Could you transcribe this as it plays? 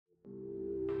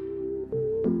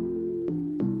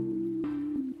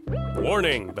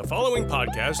Warning, the following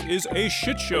podcast is a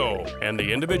shit show, and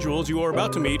the individuals you are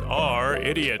about to meet are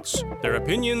idiots. Their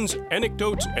opinions,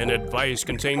 anecdotes, and advice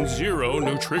contain zero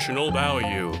nutritional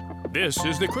value. This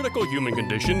is the critical human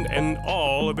condition and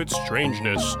all of its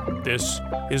strangeness. This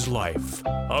is life,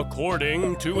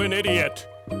 according to an idiot.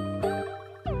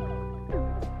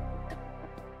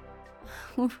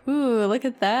 Ooh, look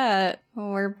at that.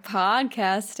 We're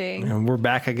podcasting. And we're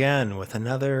back again with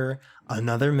another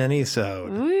mini-sode.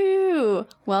 Woo!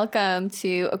 Welcome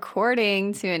to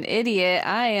According to an Idiot.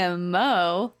 I am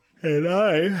Mo. And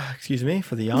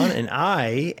and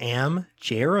I am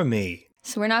Jeremy.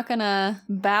 So we're not going to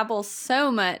babble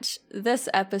so much this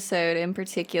episode in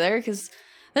particular because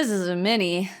this is a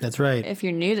mini. That's right. If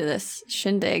you're new to this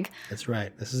shindig. That's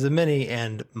right. This is a mini,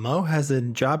 and Mo has a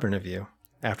job interview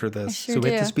after this. Sure so we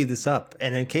do. have to speed this up.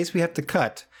 And in case we have to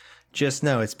cut, just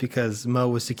know it's because Mo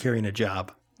was securing a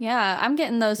job. Yeah, I'm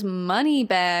getting those money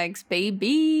bags,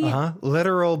 baby.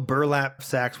 Literal burlap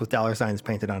sacks with dollar signs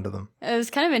painted onto them. It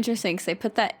was kind of interesting because they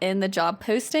put that in the job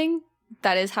posting.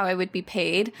 That is how I would be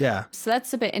paid. Yeah. So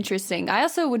that's a bit interesting. I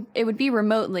also it would be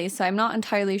remotely, so I'm not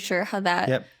entirely sure how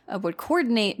that would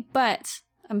coordinate, but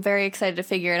I'm very excited to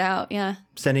figure it out. Yeah.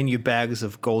 Sending you bags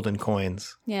of golden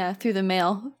coins. Yeah, through the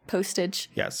mail, postage.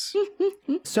 Yes.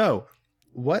 So,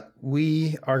 what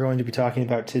we are going to be talking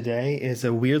about today is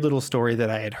a weird little story that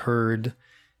I had heard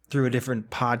through a different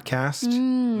podcast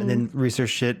and then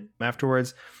researched it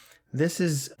afterwards. This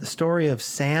is the story of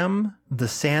Sam the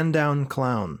Sandown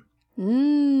Clown.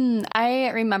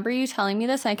 I remember you telling me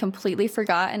this, and I completely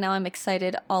forgot, and now I'm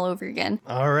excited all over again.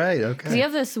 All right, okay. 'Cause you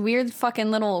have this weird fucking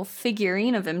little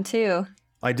figurine of him, too.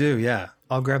 I do, yeah.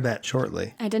 I'll grab that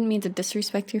shortly. I didn't mean to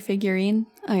disrespect your figurine.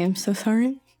 I am so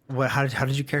sorry. What? How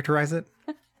did you characterize it?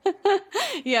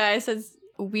 Yeah, I said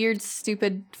weird,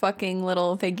 stupid, fucking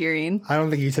little figurine. I don't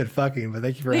think you said fucking, but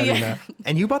thank you for adding that.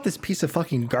 And you bought this piece of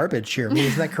fucking garbage here.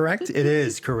 Isn't that correct? It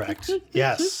is correct.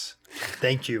 Yes.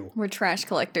 Thank you. We're trash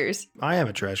collectors. I am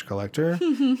a trash collector.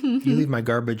 You leave my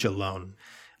garbage alone.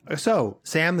 So,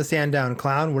 Sam the Sandown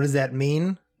Clown, what does that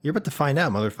mean? You're about to find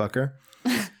out, motherfucker.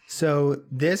 So,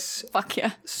 this Fuck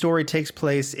yeah. story takes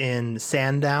place in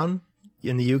Sandown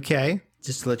in the UK.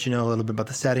 Just to let you know a little bit about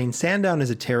the setting, Sandown is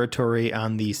a territory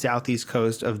on the southeast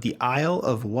coast of the Isle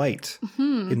of Wight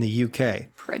in the UK.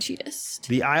 Prejudiced.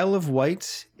 The Isle of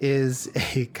Wight is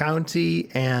a county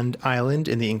and island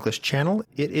in the English Channel.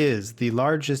 It is the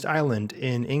largest island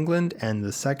in England and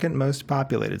the second most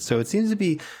populated. So it seems to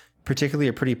be particularly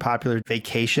a pretty popular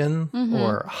vacation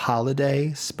or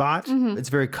holiday spot. It's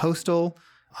very coastal,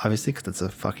 obviously, because it's a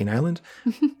fucking island.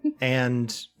 And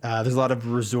there's a lot of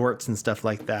resorts and stuff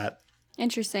like that.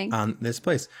 Interesting. On this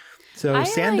place. So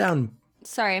Sandown.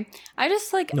 Sorry. I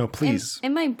just No, please.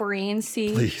 In my brain,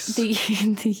 see Please.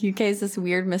 the UK is this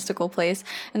weird mystical place.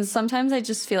 And sometimes I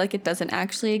just feel like it doesn't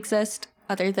actually exist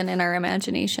other than in our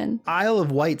imagination. Isle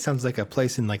of Wight sounds like a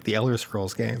place in like the Elder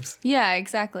Scrolls games. Yeah,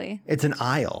 exactly. It's an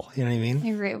isle. You know what I mean?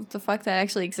 You're right. What the fuck, that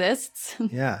actually exists?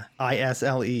 Yeah.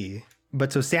 ISLE.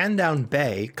 But so Sandown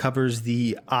Bay covers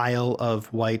the Isle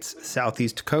of Wight's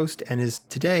southeast coast and is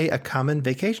today a common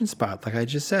vacation spot. Like I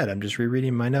just said, I'm just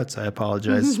rereading my notes. I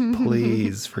apologize.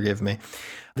 Please forgive me.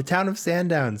 The town of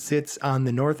Sandown sits on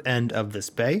the north end of this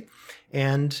bay.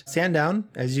 And Sandown,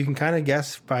 as you can kind of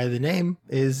guess by the name,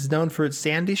 is known for its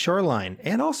sandy shoreline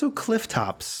and also cliff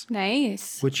tops,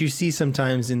 Nice. which you see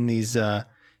sometimes in these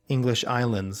English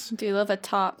islands. Do you love a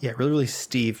top? Yeah, really, really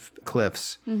steep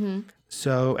cliffs.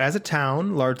 So as a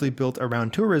town largely built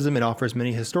around tourism, it offers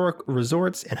many historic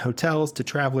resorts and hotels to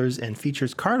travelers and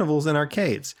features carnivals and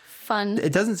arcades. Fun.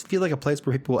 It doesn't feel like a place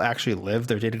where people will actually live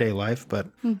their day-to-day life, but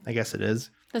I guess it is.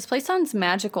 This place sounds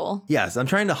magical. Yes, I'm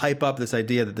trying to hype up this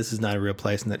idea that this is not a real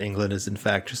place and that England is in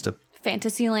fact just a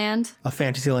Fantasyland,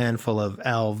 fantasy land full of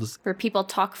elves. where people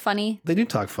talk funny. They do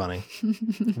talk funny.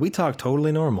 We talk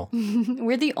totally normal,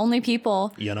 We're the only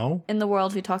people you know? in the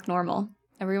world who talk normal.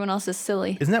 Everyone else is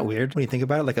silly. Isn't that weird when you think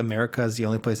about it? Like America is the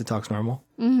only place that talks normal.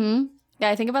 Yeah,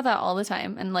 I think about that all the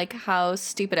time and like how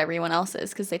stupid everyone else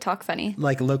is because they talk funny.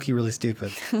 Like low-key really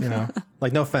stupid, you know?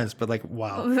 Like no offense, but like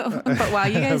wow. But wow,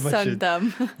 you guys Bunch sound of-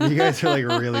 dumb. You guys are like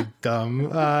really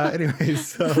dumb. Anyways,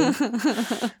 so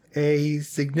a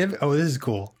significant, this is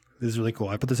cool. This is really cool.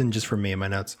 I put this in just for me in my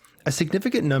notes. A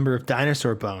significant number of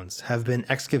dinosaur bones have been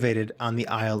excavated on the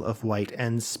Isle of Wight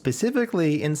and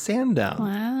specifically in Sandown.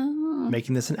 Wow.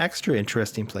 Making this an extra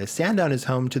interesting place. Sandown is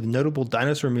home to the notable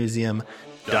dinosaur museum,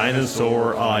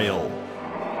 Dinosaur Isle.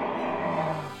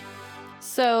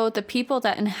 So the people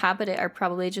that inhabit it are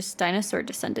probably just dinosaur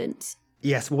descendants.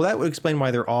 Yes, well, that would explain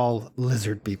why they're all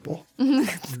lizard people.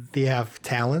 They have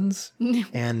talons,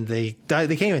 and they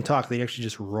can't even talk. They actually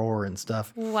just roar and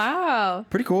stuff. Wow.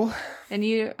 Pretty cool. And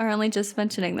you are only just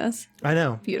mentioning this. I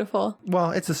know. Beautiful.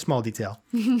 Well, it's a small detail.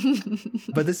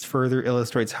 But this further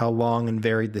illustrates how long and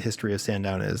varied the history of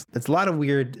Sandown is. It's a lot of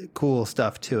weird, cool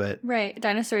stuff to it. Right.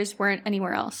 Dinosaurs weren't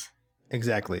anywhere else.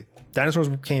 Exactly. Dinosaurs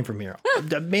came from here.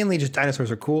 Mainly just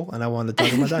dinosaurs are cool, and I wanted to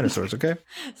talk about dinosaurs, okay?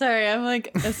 Sorry, I'm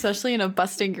like, especially in a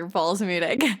busting your balls mood,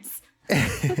 I guess.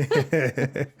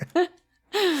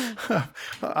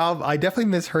 I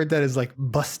definitely misheard that as like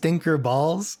Bustinker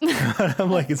Balls. I'm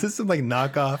like, is this some like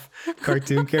knockoff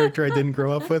cartoon character I didn't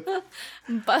grow up with?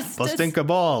 Bustinker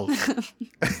Balls.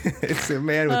 It's a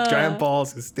man with giant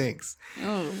balls who stinks.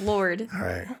 Oh, Lord. All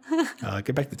right.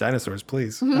 Get back to dinosaurs,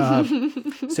 please.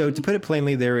 So to put it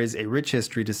plainly, there is a rich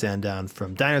history to Sandown,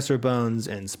 from dinosaur bones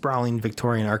and sprawling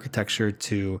Victorian architecture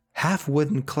to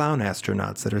half-wooden clown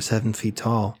astronauts that are 7 feet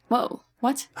tall. Whoa.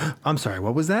 What? I'm sorry,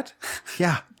 what was that?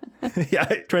 Yeah. Yeah,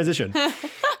 transition. Wow,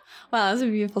 that was a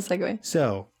beautiful segue.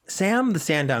 So, Sam the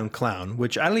Sandown Clown,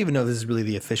 which I don't even know if this is really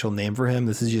the official name for him.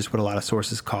 This is just what a lot of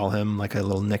sources call him, like a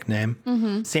little nickname.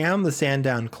 Mm-hmm. Sam the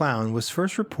Sandown Clown was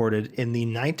first reported in the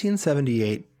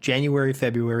 1978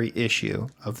 January-February issue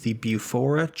of the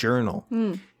Bufora Journal.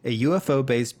 A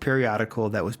UFO-based periodical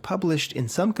that was published in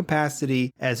some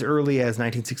capacity as early as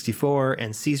 1964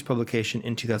 and ceased publication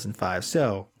in 2005.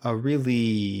 So, a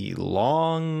really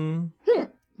long...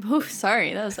 Ooh,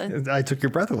 sorry. I took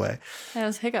your breath away. That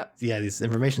was hiccup. Yeah, this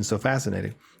information is so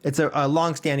fascinating. It's a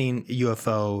long-standing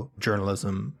UFO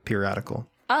journalism periodical.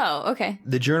 Oh, okay.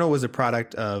 The journal was a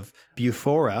product of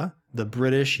Bufora, the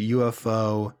British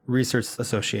UFO Research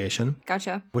Association.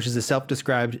 Gotcha. Which is a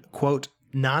self-described, quote,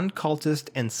 non-cultist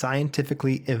and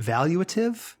scientifically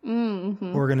evaluative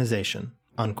organization,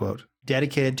 unquote,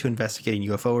 dedicated to investigating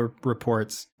UFO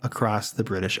reports across the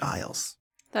British Isles.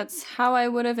 That's how I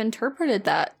would have interpreted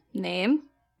that name.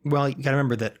 Well, you got to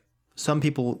remember that some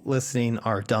people listening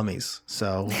are dummies,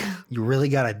 so you really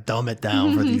got to dumb it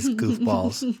down for these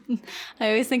goofballs. I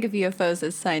always think of UFOs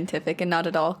as scientific and not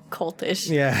at all cultish.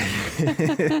 Yeah.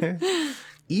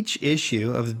 Each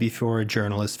issue of the Bufora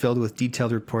Journal is filled with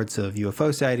detailed reports of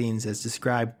UFO sightings as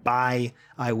described by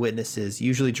eyewitnesses,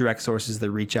 usually direct sources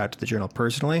that reach out to the journal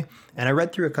personally. And I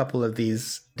read through a couple of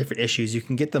these different issues. You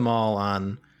can get them all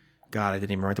on, God, I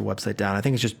didn't even write the website down. I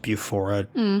think it's just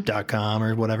Bufora.com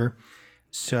or whatever.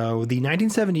 So the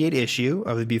 1978 issue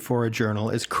of the Bufora Journal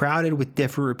is crowded with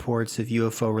different reports of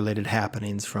UFO-related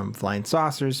happenings, from flying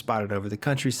saucers spotted over the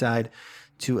countryside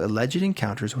to alleged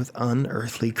encounters with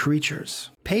unearthly creatures.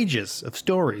 Pages of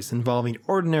stories involving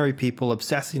ordinary people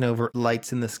obsessing over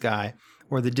lights in the sky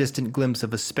or the distant glimpse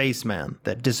of a spaceman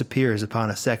that disappears upon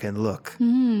a second look.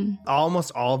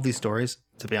 Almost all of these stories,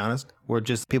 to be honest, were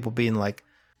just people being like,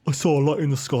 I saw a light in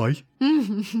the sky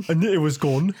and it was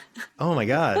gone. Oh my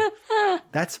God.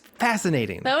 That's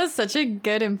fascinating. That was such a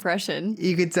good impression.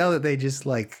 You could tell that they just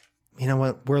like, you know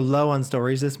what, we're low on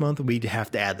stories this month. We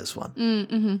have to add this one.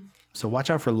 Mm-hmm. So watch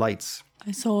out for lights.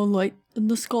 I saw a light in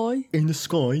the sky. In the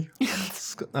sky?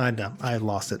 I know, I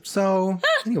lost it. So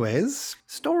anyways,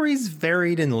 stories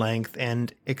varied in length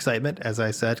and excitement, as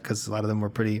I said, because a lot of them were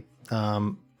pretty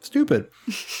stupid.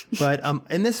 But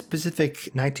in this specific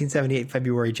 1978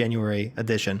 February-January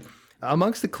edition,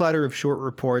 amongst the clutter of short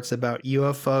reports about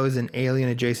UFOs and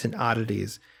alien-adjacent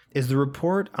oddities is the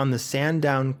report on the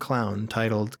Sandown Clown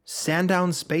titled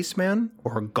Sandown Spaceman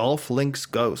or Golf Links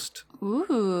Ghost.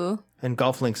 Ooh. And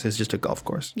Golf Links is just a golf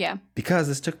course. Yeah. Because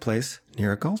this took place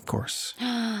near a golf course.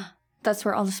 That's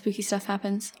where all the spooky stuff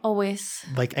happens. Always.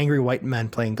 Like angry white men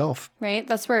playing golf. Right?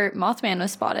 That's where Mothman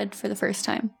was spotted for the first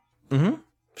time. Mm-hmm.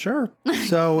 Sure.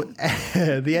 So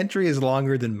the entry is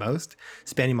longer than most,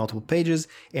 spanning multiple pages,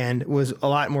 and was a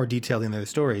lot more detailed than the other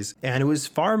stories. And it was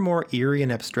far more eerie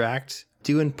and abstract,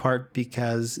 due in part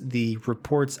because the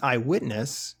report's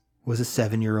eyewitness was a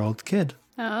 7-year-old kid.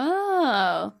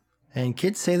 Oh. And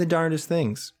kids say the darndest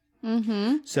things.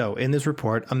 Mm-hmm. So, in this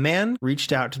report, a man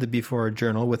reached out to the Bufora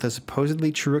Journal with a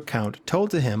supposedly true account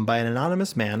told to him by an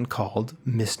anonymous man called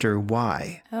Mr.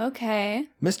 Y. Okay.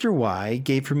 Mr. Y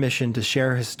gave permission to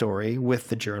share his story with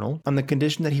the journal on the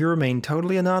condition that he remain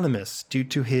totally anonymous due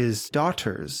to his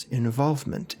daughter's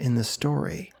involvement in the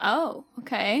story. Oh,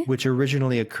 okay. Which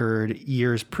originally occurred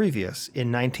years previous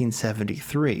in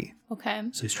 1973. Okay.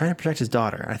 So he's trying to protect his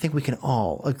daughter. I think we can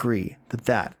all agree that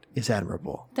that is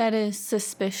admirable. That is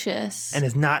suspicious. And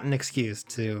is not an excuse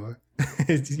to,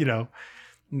 you know,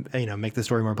 make the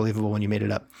story more believable when you made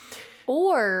it up.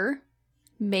 Or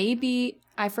maybe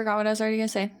I forgot what I was already going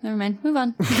to say. Never mind. Move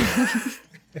on.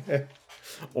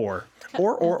 Or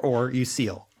you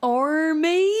seal. Or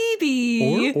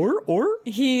maybe. Or?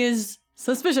 He is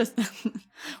suspicious.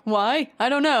 Why? I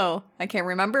don't know. I can't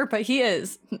remember, but he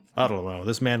is. I don't know.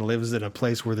 This man lives in a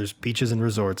place where there's beaches and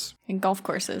resorts. And golf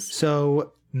courses.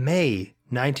 So, May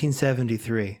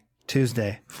 1973,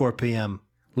 Tuesday, 4 p.m.,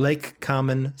 Lake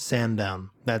Common,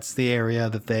 Sandown. That's the area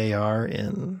that they are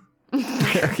in.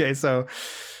 Okay, so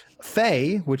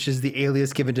Faye, which is the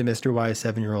alias given to Mr. Y's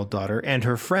 7-year-old daughter, and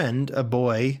her friend, a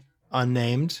boy,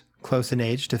 unnamed, close in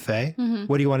age to Faye. Mm-hmm.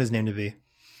 What do you want his name to be?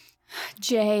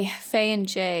 Jay. Faye and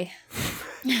Jay.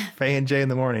 Faye and Jay in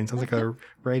the morning. Sounds like a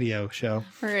radio show.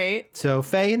 Right. So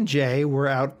Faye and Jay were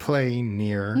out playing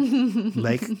near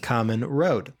Lake Common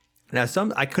Road. Now,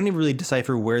 I couldn't even really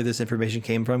decipher where this information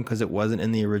came from because it wasn't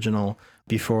in the original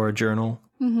Before Journal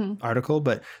article,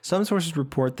 but some sources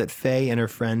report that Faye and her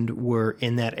friend were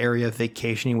in that area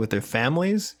vacationing with their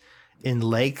families in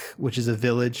Lake, which is a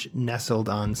village nestled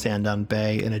on Sandown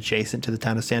Bay and adjacent to the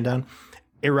town of Sandown.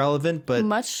 Irrelevant, but...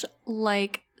 Much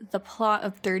like the plot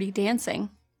of Dirty Dancing.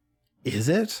 Is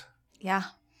it? Yeah.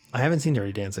 I haven't seen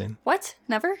Dirty Dancing. What?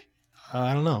 Never?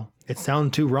 I don't know. It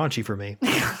sounds too raunchy for me.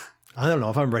 I don't know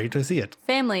if I'm ready to see it.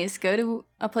 Families go to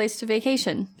a place to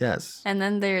vacation. Yes. And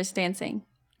then there's dancing.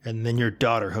 And then your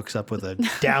daughter hooks up with a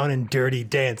down and dirty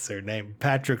dancer named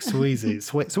Patrick Swayze.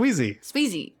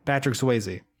 Swayze. Patrick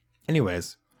Swayze.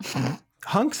 Anyways,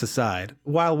 hunks aside,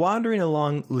 while wandering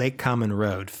along Lake Common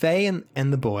Road, Faye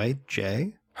and the boy,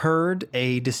 Jay, heard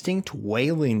a distinct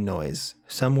wailing noise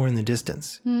somewhere in the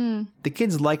distance. The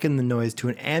kids likened the noise to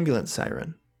an ambulance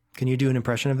siren. Can you do an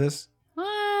impression of this?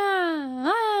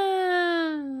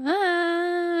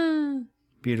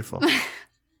 Beautiful.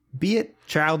 Be it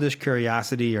childish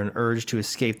curiosity or an urge to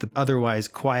escape the otherwise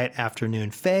quiet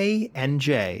afternoon, Faye and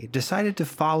Jay decided to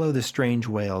follow the strange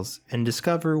wails and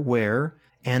discover where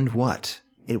and what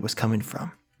it was coming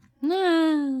from. The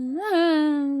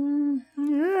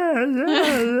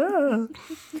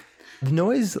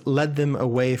noise led them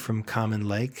away from Common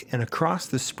Lake and across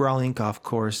the sprawling golf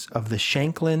course of the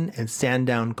Shanklin and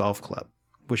Sandown Golf Club,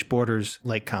 which borders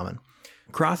Lake Common.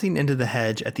 Crossing into the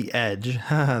hedge at the edge,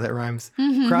 that rhymes.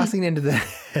 Crossing into the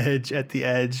hedge at the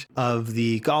edge of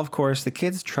the golf course, the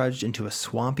kids trudged into a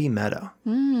swampy meadow.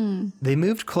 They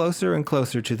moved closer and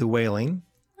closer to the wailing.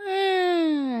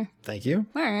 Thank you.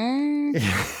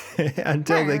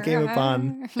 Until they came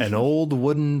upon an old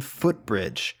wooden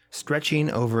footbridge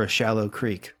stretching over a shallow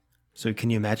creek. So can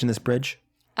you imagine this bridge?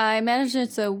 I imagine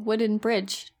it's a wooden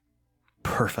bridge.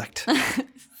 Perfect.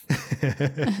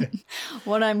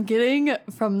 What I'm getting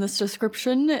from this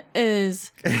description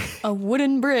is a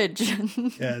wooden bridge.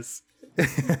 Yes.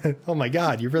 Oh my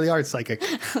God, you really are psychic.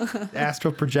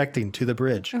 Astral projecting to the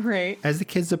bridge. Right. As the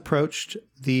kids approached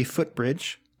the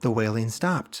footbridge, the wailing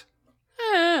stopped.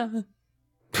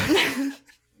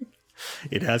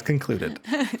 It has concluded.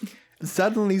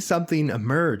 Suddenly something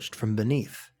emerged from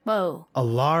beneath. Whoa. A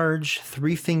large,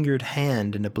 3-fingered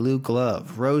hand in a blue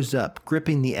glove rose up,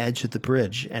 gripping the edge of the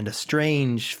bridge, and a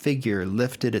strange figure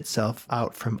lifted itself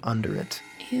out from under it.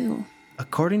 Ew.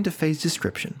 According to Faye's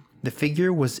description, the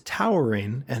figure was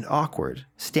towering and awkward,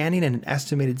 standing at an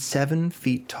estimated 7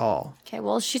 feet tall. Okay,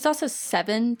 well, she's also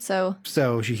 7, so...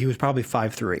 He was probably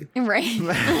 5'3".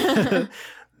 Right.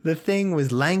 The thing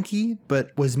was lanky,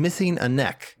 but was missing a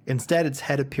neck. Instead, its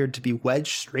head appeared to be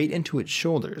wedged straight into its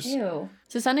shoulders. Ew.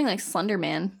 So sounding like Slender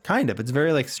Man. Kind of. It's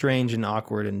very strange and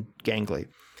awkward and gangly.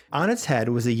 On its head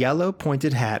was a yellow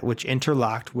pointed hat which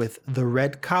interlocked with the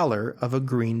red collar of a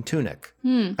green tunic.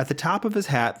 At the top of his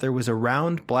hat, there was a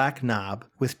round black knob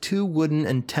with 2 wooden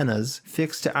antennas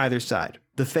fixed to either side.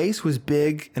 The face was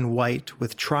big and white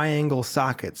with triangle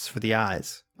sockets for the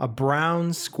eyes, a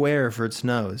brown square for its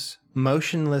nose,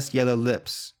 motionless yellow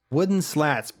lips. Wooden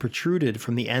slats protruded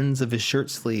from the ends of his shirt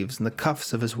sleeves and the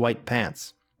cuffs of his white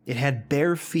pants. It had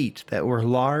bare feet that were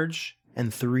large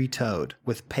and 3-toed,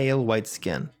 with pale white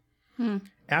skin.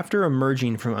 After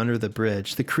emerging from under the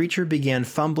bridge, the creature began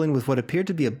fumbling with what appeared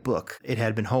to be a book it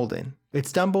had been holding. It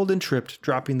stumbled and tripped,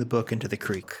 dropping the book into the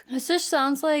creek. This just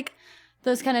sounds like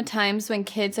those kind of times when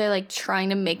kids are trying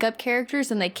to make up characters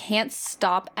and they can't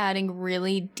stop adding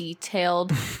really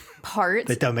detailed parts.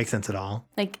 That don't make sense at all.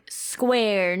 Like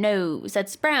square nose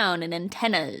that's brown and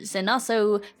antennas and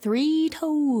also 3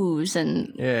 toes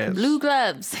and blue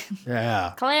gloves.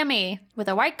 Yeah. Clammy with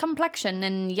a white complexion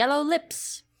and yellow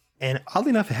lips. And oddly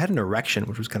enough, it had an erection,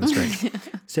 which was kind of strange.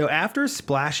 So after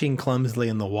splashing clumsily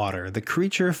in the water, the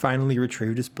creature finally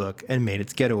retrieved its book and made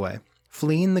its getaway,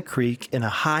 fleeing the creek in a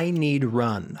high-kneed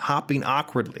run, hopping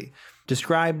awkwardly,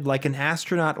 described like an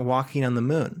astronaut walking on the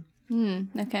moon.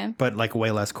 Okay. But way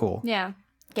less cool. Yeah.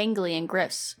 gangly and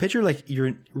gross. Picture like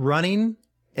you're running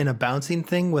in a bouncing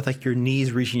thing with like your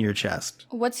knees reaching your chest.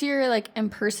 What's your like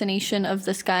impersonation of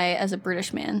this guy as a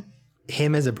British man?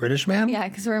 Him as a British man? Yeah,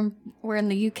 because we're in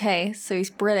the UK, so he's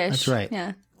British. That's right.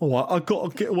 Yeah. Oh, I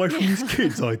gotta get away from these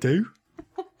kids, I do.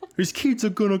 These kids are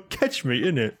gonna catch me,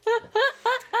 innit?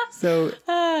 So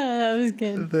that was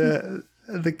good.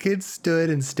 the kids stood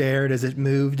and stared as it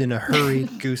moved in a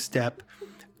hurried goose step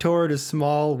toward a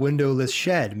small windowless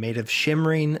shed made of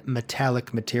shimmering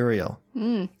metallic material.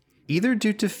 Either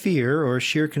due to fear or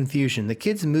sheer confusion, the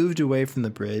kids moved away from the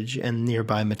bridge and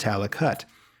nearby metallic hut.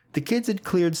 The kids had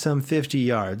cleared some 50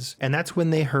 yards, and that's when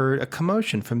they heard a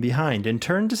commotion from behind and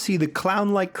turned to see the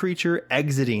clown-like creature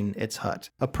exiting its hut,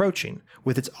 approaching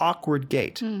with its awkward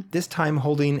gait, this time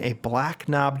holding a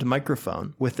black-knobbed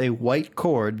microphone with a white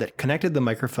cord that connected the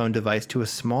microphone device to a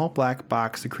small black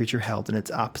box the creature held in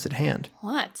its opposite hand.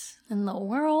 What in the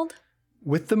world?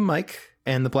 With the mic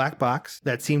and the black box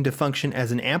that seemed to function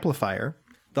as an amplifier,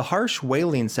 the harsh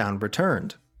wailing sound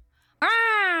returned.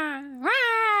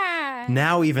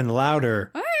 Now even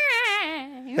louder.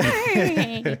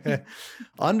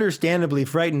 Understandably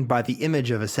frightened by the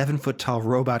image of a 7-foot-tall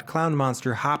robot clown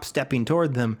monster hop-stepping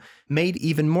toward them, made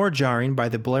even more jarring by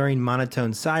the blaring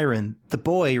monotone siren, the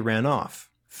boy ran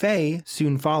off. Faye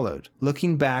soon followed,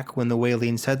 looking back when the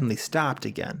wailing suddenly stopped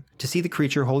again, to see the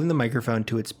creature holding the microphone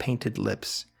to its painted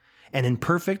lips. And in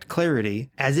perfect clarity,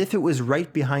 as if it was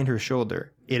right behind her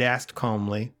shoulder, it asked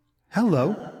calmly,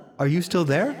 "Hello, are you still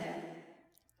there?"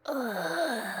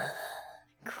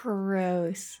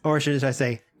 Gross. Or should I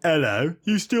say, "Hello,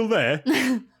 you still there?"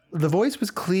 The voice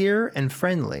was clear and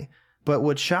friendly, but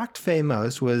what shocked Faye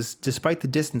most was, despite the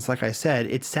distance, like I said,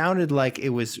 it sounded like it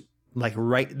was like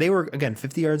right, they were, again,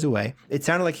 50 yards away. It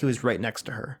sounded like he was right next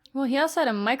to her. Well, he also had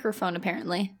a microphone,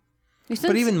 apparently.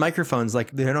 But even microphones,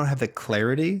 like, they don't have the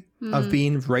clarity of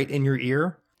being right in your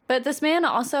ear. But this man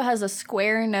also has a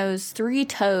square nose, 3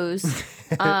 toes,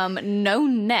 no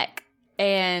neck,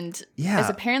 and is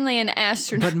apparently an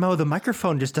astronaut. But Mo, the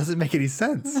microphone just doesn't make any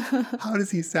sense. How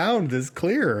does he sound this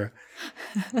clear?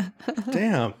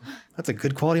 Damn, that's a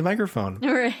good quality microphone.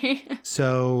 Right.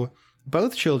 So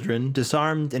both children,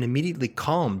 disarmed and immediately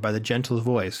calmed by the gentle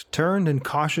voice, turned and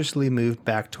cautiously moved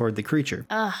back toward the creature.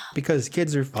 Because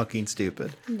kids are fucking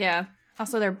stupid. Yeah.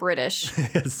 Also, they're British.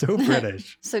 It's so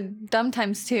British. So dumb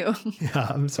times 2. Yeah,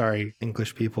 I'm sorry,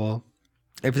 English people.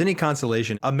 If there's any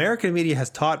consolation, American media has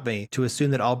taught me to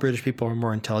assume that all British people are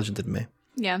more intelligent than me.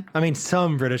 Yeah. I mean,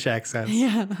 some British accents.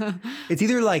 Yeah. It's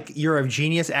either like you're a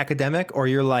genius academic or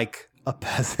you're like a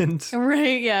peasant.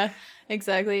 Right, yeah,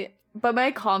 exactly. But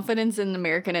my confidence in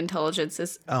American intelligence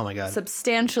is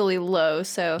substantially low.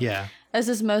 So yeah. This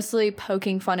is mostly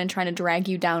poking fun and trying to drag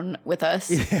you down with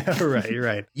us. Yeah,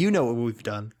 right. You know what we've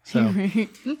done. So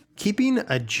keeping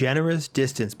a generous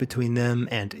distance between them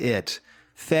and it,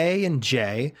 Faye and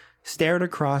Jay stared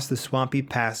across the swampy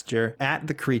pasture at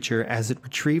the creature as it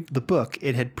retrieved the book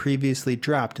it had previously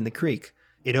dropped in the creek.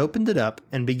 It opened it up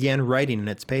and began writing in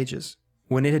its pages.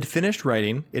 When it had finished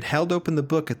writing, it held open the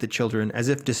book at the children as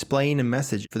if displaying a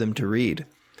message for them to read.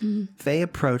 Faye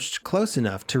approached close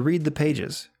enough to read the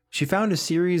pages. She found a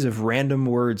series of random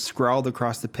words scrawled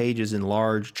across the pages in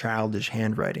large, childish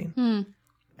handwriting.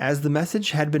 As the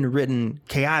message had been written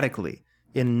chaotically,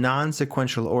 in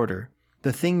non-sequential order,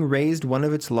 the thing raised one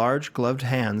of its large gloved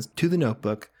hands to the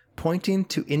notebook, pointing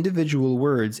to individual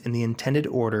words in the intended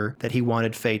order that he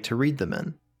wanted Faye to read them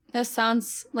in. This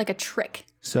sounds like a trick.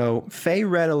 So Faye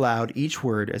read aloud each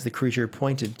word as the creature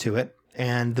pointed to it,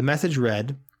 and the message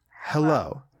read,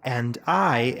 "Hello, and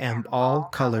I am All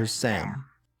Colors Sam."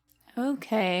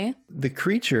 Okay. The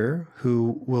creature,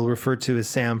 who we'll refer to as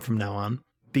Sam from now on,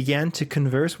 began to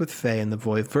converse with Faye and the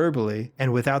boy verbally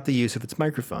and without the use of its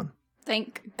microphone.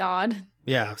 Thank God.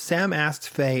 Yeah, Sam asked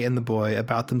Faye and the boy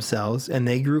about themselves, and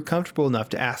they grew comfortable enough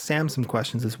to ask Sam some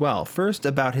questions as well. First,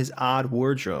 about his odd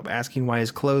wardrobe, asking why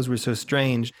his clothes were so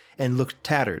strange and looked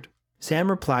tattered. Sam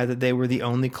replied that they were the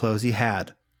only clothes he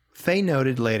had. Faye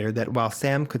noted later that while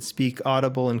Sam could speak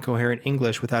audible and coherent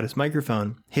English without his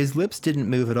microphone, his lips didn't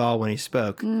move at all when he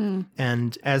spoke,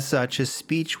 and as such, his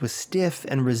speech was stiff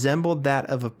and resembled that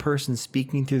of a person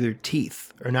speaking through their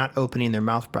teeth or not opening their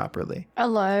mouth properly.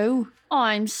 Hello,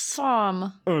 I'm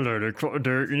Sam. Hello, they cut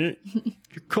dirt in it.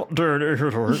 You cut dirt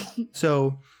in it.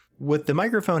 So, with the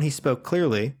microphone, he spoke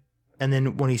clearly, and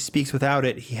then when he speaks without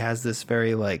it, he has this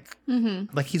very like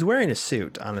he's wearing a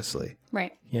suit, honestly.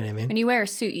 Right. You know what I mean? When you wear a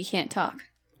suit, you can't talk.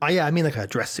 Oh, yeah, I mean like a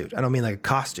dress suit. I don't mean like a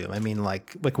costume. I mean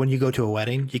like when you go to a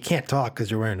wedding, you can't talk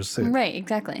because you're wearing a suit. Right,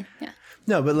 exactly. Yeah.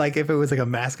 No, but like if it was like a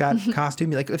mascot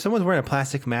costume, like if someone's wearing a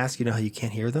plastic mask, you know how you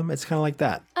can't hear them? It's kind of like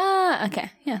that.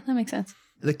 Okay. Yeah, that makes sense.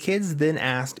 The kids then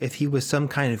asked if he was some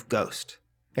kind of ghost.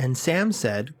 And Sam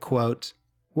said, quote,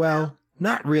 "Well,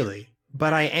 not really,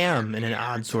 but I am in an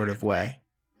odd sort of way."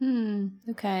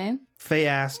 Okay. Faye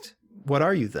asked, "What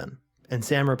are you then?" And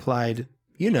Sam replied,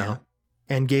 "You know,"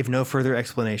 and gave no further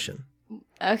explanation.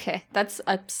 Okay, that's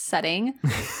upsetting.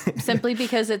 Simply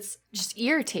because it's just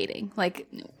irritating. Like,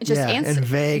 just answer. And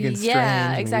vague and strange.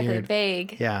 Yeah, exactly. And weird.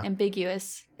 Vague.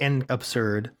 Ambiguous. And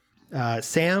absurd.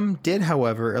 Sam did,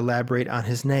 however, elaborate on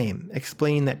his name,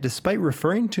 explaining that despite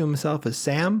referring to himself as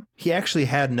Sam, he actually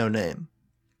had no name.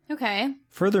 Okay.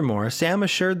 Furthermore, Sam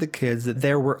assured the kids that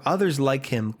there were others like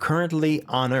him currently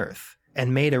on Earth,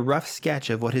 and made a rough sketch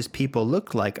of what his people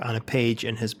looked like on a page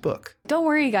in his book. Don't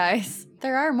worry, guys.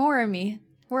 There are more of me.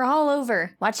 We're all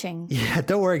over watching. Yeah,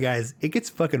 don't worry, guys. It gets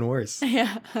fucking worse.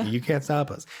 Yeah. You can't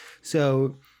stop us.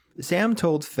 So Sam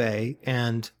told Faye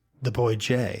and the boy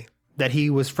Jay that he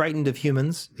was frightened of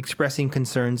humans, expressing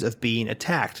concerns of being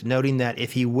attacked, noting that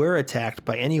if he were attacked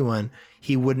by anyone,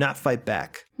 he would not fight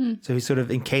back. So he's sort of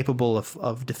incapable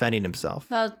of defending himself.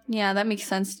 Well, yeah, that makes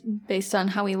sense based on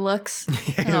how he looks.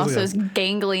 And also his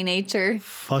gangly nature.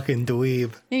 Fucking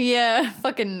dweeb. Yeah,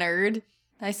 fucking nerd.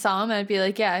 I saw him and I'd be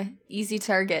like, yeah, easy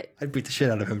target. I'd beat the shit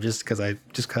out of him just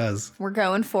cause. We're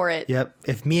going for it. Yep.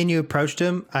 If me and you approached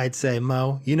him, I'd say,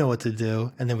 "Mo, you know what to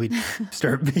do." And then we'd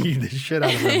start beating the shit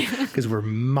out of him because we're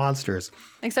monsters.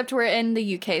 Except we're in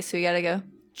the UK, so we gotta go,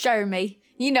 "Jeremy,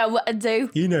 you know what to do."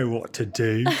 You know what to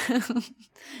do.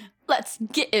 Let's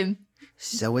get him.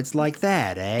 So it's like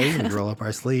that, eh? We roll up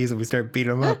our sleeves and we start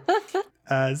beating him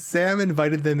up. Sam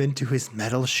invited them into his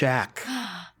metal shack.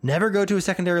 Never go to a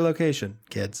secondary location,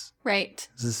 kids. Right.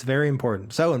 This is very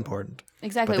important. So important.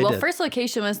 Exactly. Well, first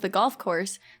location was the golf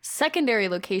course. Secondary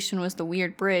location was the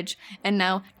weird bridge. And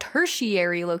now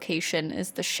tertiary location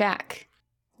is the shack.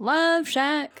 Love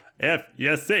shack. If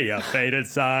you see a faded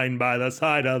sign by the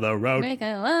side of the road. Make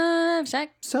a love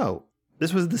shack. So,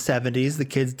 this was the 70s. The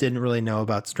kids didn't really know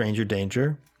about stranger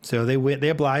danger. So they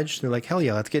obliged. They're like, hell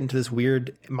yeah, let's get into this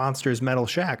weird monster's metal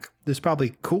shack. There's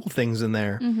probably cool things in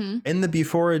there. In the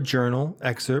Bufora Journal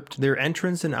excerpt, their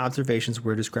entrance and observations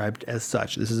were described as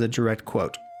such. This is a direct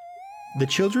quote. "The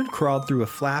children crawled through a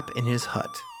flap in his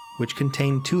hut, which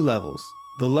contained 2 levels.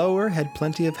 The lower had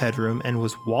plenty of headroom and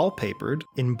was wallpapered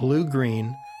in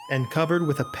blue-green and covered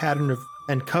with a pattern of...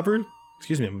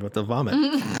 Excuse me, I'm about to vomit.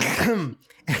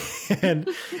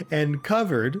 and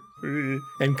covered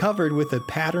with a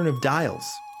pattern of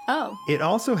dials. Oh. It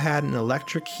also had an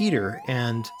electric heater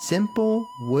and simple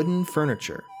wooden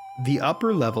furniture. The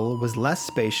upper level was less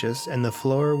spacious and the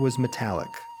floor was metallic."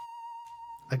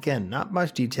 Again, not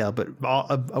much detail, but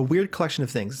a weird collection of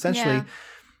things. Essentially,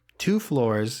 2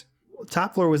 floors.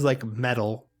 Top floor was like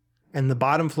metal, and the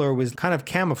bottom floor was kind of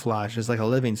camouflaged as like a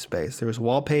living space. There was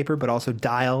wallpaper, but also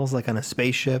dials like on a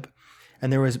spaceship.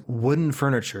 And there was wooden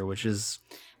furniture, which is...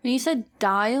 When you said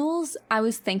dials, I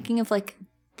was thinking of like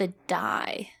the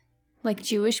die. Like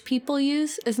Jewish people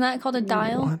use. Isn't that called a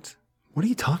dial? What? What are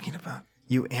you talking about?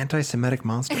 You anti-Semitic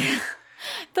monster.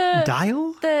 The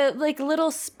dial? The like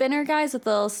little spinner guys with the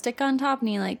little stick on top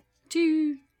and you like...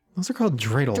 Those are called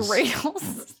dreidels.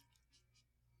 Dreidels.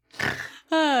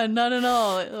 Not at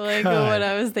all like what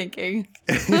I was thinking.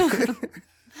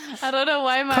 I don't know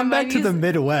why my Come back mind to the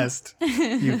Midwest,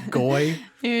 you goy.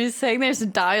 He was saying there's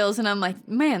dials, and I'm like,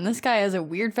 man, this guy has a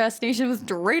weird fascination with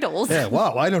dreidels. Yeah,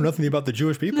 wow, I know nothing about the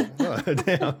Jewish people. Oh,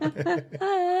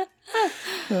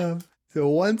 damn. So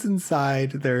once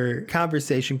inside, their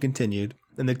conversation continued,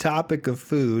 and the topic of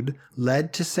food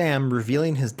led to Sam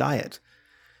revealing his diet.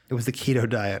 It was the keto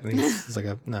diet, and he's like,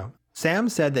 no. Sam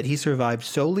said that he survived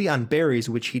solely on berries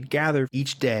which he'd gathered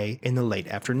each day in the late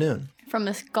afternoon. From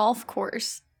this golf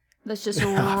course that's just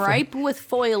ripe with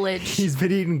foliage. He's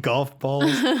been eating golf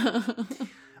balls.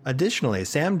 Additionally,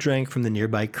 Sam drank from the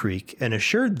nearby creek and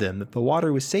assured them that the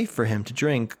water was safe for him to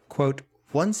drink, quote,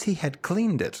 once he had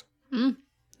cleaned it.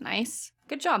 Nice.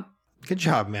 Good job. Good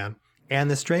job, man.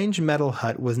 And the strange metal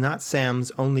hut was not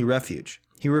Sam's only refuge.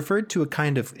 He referred to a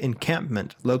kind of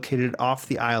encampment located off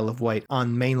the Isle of Wight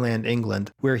on mainland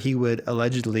England, where he would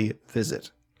allegedly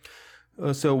visit.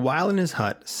 So while in his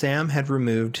hut, Sam had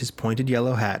removed his pointed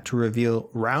yellow hat to reveal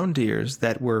round ears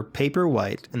that were paper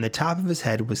white, and the top of his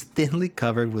head was thinly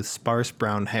covered with sparse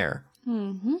brown hair.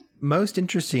 Most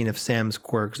interesting of Sam's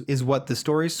quirks is what the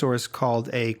story source called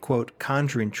a, quote,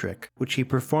 conjuring trick, which he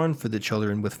performed for the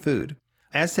children with food.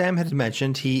 As Sam had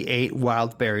mentioned, he ate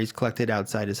wild berries collected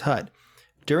outside his hut.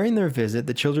 During their visit,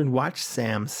 the children watched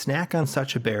Sam snack on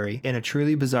such a berry in a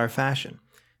truly bizarre fashion.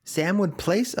 Sam would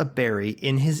place a berry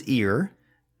in his ear,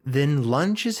 then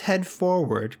lunge his head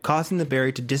forward, causing the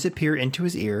berry to disappear into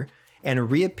his ear,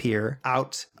 and reappear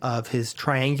out of his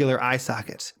triangular eye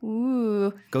socket.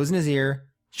 Ooh. Goes in his ear,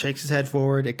 shakes his head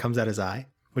forward, it comes out his eye,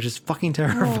 which is fucking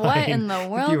terrifying. What in the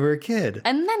world? If you were a kid.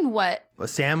 And then what? Well,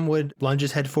 Sam would lunge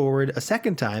his head forward a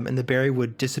second time, and the berry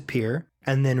would disappear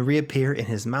and then reappear in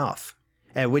his mouth,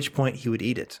 at which point he would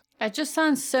eat it. That just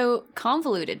sounds so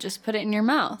convoluted. Just put it in your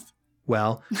mouth.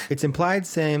 Well, it's implied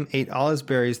Sam ate all his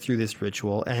berries through this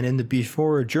ritual, and in the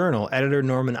Bufora Journal, editor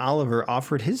Norman Oliver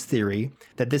offered his theory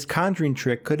that this conjuring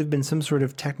trick could have been some sort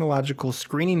of technological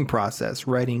screening process,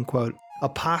 writing, quote, "A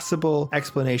possible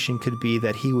explanation could be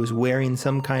that he was wearing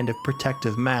some kind of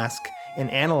protective mask and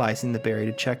analyzing the berry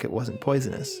to check it wasn't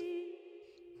poisonous."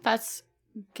 That's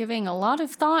giving a lot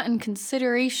of thought and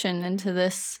consideration into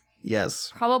this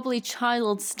Yes. probably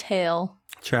child's tale.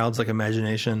 Child's like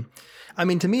imagination. I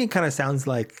mean, to me, it kind of sounds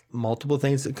like multiple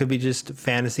things. It could be just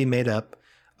fantasy made up.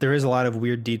 There is a lot of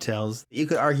weird details. You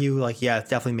could argue like, yeah, it's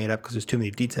definitely made up because there's too many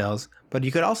details. But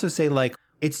you could also say like,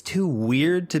 it's too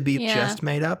weird to be just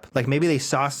made up. Like maybe they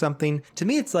saw something. To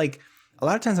me, it's like a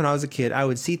lot of times when I was a kid, I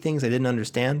would see things I didn't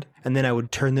understand, and then I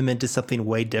would turn them into something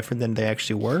way different than they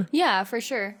actually were. Yeah, for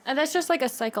sure. And that's just like a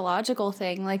psychological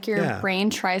thing. Like your brain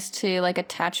tries to like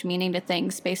attach meaning to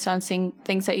things based on seeing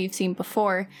things that you've seen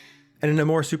before. And in a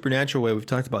more supernatural way, we've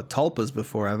talked about tulpas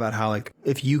before, about how like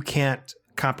if you can't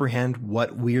comprehend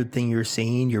what weird thing you're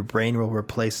seeing, your brain will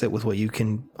replace it with what you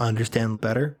can understand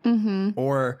better. Mm-hmm.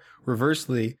 Or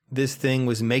reversely, this thing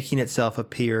was making itself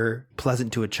appear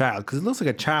pleasant to a child because it looks like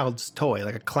a child's toy,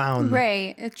 like a clown.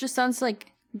 Right. It just sounds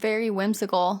like very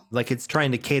whimsical. Like it's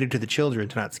trying to cater to the children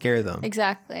to not scare them.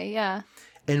 Exactly. Yeah.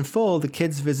 In full, the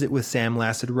kids' visit with Sam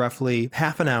lasted roughly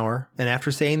half an hour, and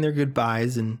after saying their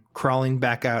goodbyes and crawling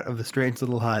back out of the strange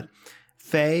little hut,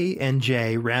 Faye and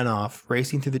Jay ran off,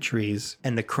 racing through the trees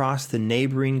and across the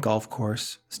neighboring golf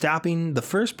course, stopping the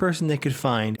first person they could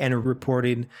find and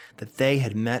reporting that they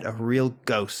had met a real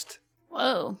ghost.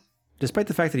 Whoa. Despite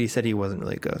the fact that he said he wasn't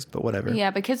really a ghost, but whatever.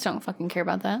 Yeah, but kids don't fucking care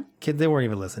about that. Kids, they weren't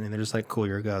even listening. They're just like, cool,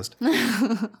 you're a ghost.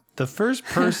 The first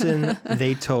person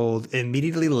they told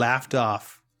immediately laughed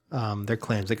off their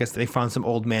claims. I guess they found some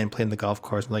old man playing the golf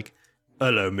course and like,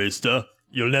 "Hello, mister.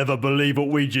 You'll never believe what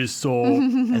we just saw."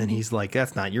 and then he's like,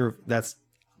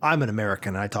 I'm an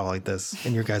American and I talk like this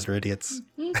and you guys are idiots.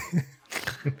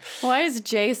 Why does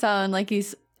Jay sound like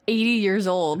he's 80 years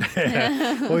old?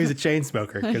 Well, he's a chain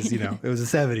smoker because, it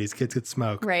was the 70s. Kids could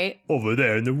smoke. Right. Over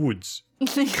there in the woods.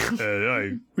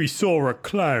 We saw a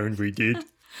clown, we did.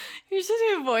 You're just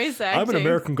doing voice acting. I'm an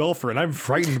American golfer and I'm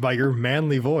frightened by your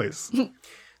manly voice.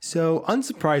 So,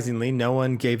 unsurprisingly, no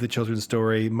one gave the children's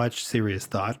story much serious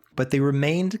thought, but they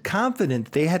remained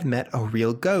confident they had met a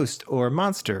real ghost or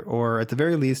monster, or at the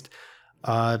very least,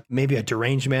 maybe a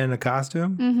deranged man in a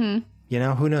costume.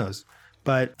 Mm-hmm. Who knows?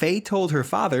 But Faye told her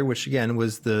father, which again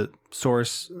was the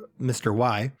source, Mr.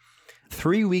 Y,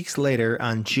 3 weeks later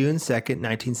on June 2nd,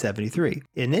 1973.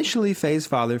 Initially, Faye's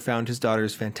father found his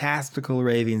daughter's fantastical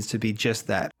ravings to be just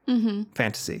that,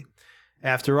 fantasy.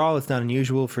 After all, it's not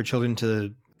unusual for children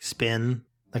to spin,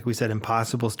 like we said,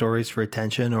 impossible stories for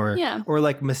attention or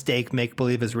like mistake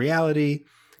make-believe as reality,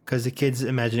 because the kid's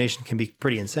imagination can be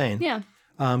pretty insane. Yeah.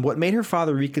 What made her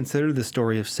father reconsider the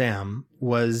story of Sam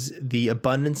was the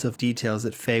abundance of details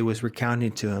that Faye was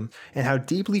recounting to him and how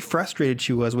deeply frustrated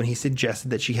she was when he suggested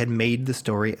that she had made the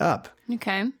story up.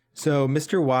 Okay. So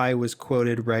Mr. Y was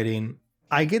quoted writing,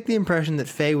 "I get the impression that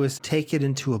Faye was taken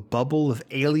into a bubble of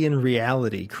alien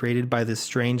reality created by this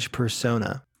strange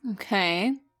persona.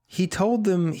 Okay. He told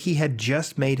them he had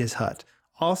just made his hut.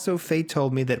 Also, Faye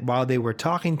told me that while they were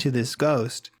talking to this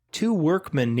ghost, 2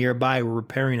 workmen nearby were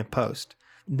repairing a post.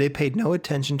 They paid no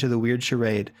attention to the weird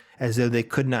charade, as though they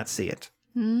could not see it."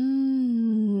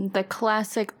 The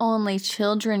classic only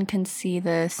children can see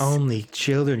this. Only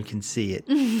children can see it.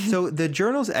 So the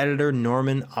journal's editor,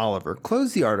 Norman Oliver,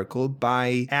 closed the article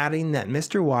by adding that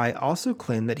Mr. Y also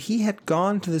claimed that he had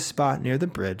gone to the spot near the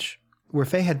bridge where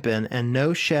Faye had been, and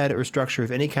no shed or structure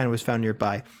of any kind was found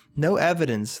nearby. No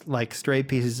evidence like stray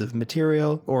pieces of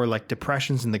material or like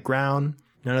depressions in the ground.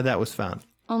 None of that was found.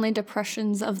 Only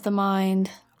depressions of the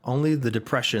mind. Only the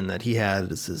depression that he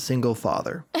had as a single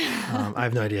father. I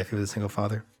have no idea if he was a single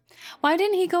father. Why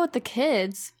didn't he go with the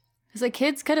kids? Because the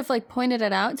kids could have pointed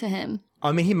it out to him.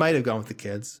 I mean, he might have gone with the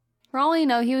kids. For all you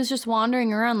know, he was just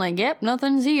wandering around like, yep,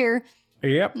 nothing's here.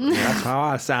 Yep, that's how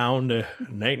I sound.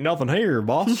 Ain't nothing here,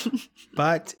 boss.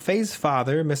 But Faye's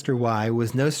father, Mr. Y,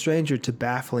 was no stranger to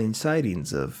baffling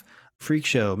sightings of freak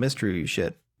show mystery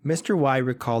shit. Mr. Y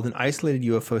recalled an isolated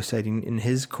UFO sighting in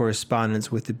his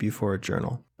correspondence with the Bufora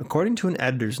Journal. According to an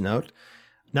editor's note,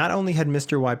 Not only had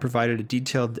Mr. Y provided a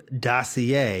detailed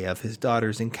dossier of his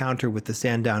daughter's encounter with the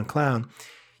Sandown Clown,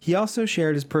 he also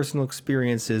shared his personal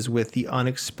experiences with the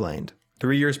unexplained.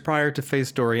 3 years prior to Faye's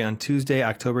story, on Tuesday,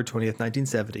 October 20th,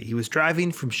 1970, he was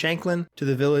driving from Shanklin to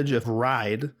the village of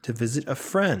Ryde to visit a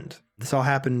friend. This all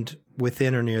happened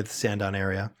within or near the Sandown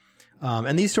area.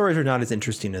 And these stories are not as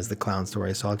interesting as the clown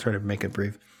story, so I'll try to make it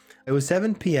brief. It was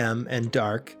 7 p.m. and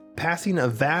dark. Passing a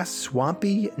vast,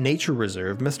 swampy nature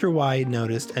reserve, Mr. Y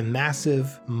noticed a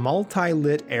massive,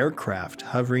 multi-lit aircraft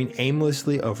hovering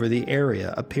aimlessly over the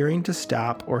area, appearing to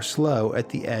stop or slow at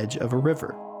the edge of a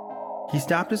river. He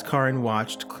stopped his car and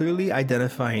watched, clearly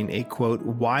identifying a, quote,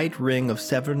 wide ring of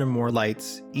 7 or more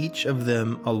lights, each of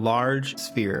them a large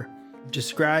sphere,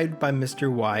 described by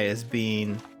Mr. Y as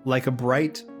being like a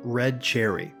bright red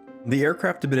cherry. The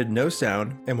aircraft emitted no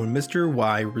sound, and when Mr.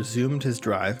 Y resumed his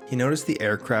drive, he noticed the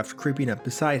aircraft creeping up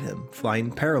beside him,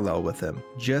 flying parallel with him,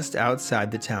 just outside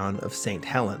the town of St.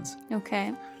 Helens.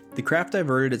 Okay. The craft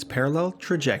diverted its parallel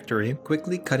trajectory,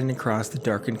 quickly cutting across the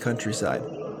darkened countryside,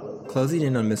 closing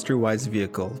in on Mr. Y's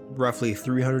vehicle, roughly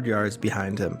 300 yards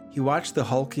behind him. He watched the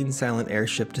hulking, silent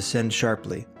airship descend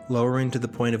sharply, lowering to the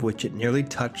point of which it nearly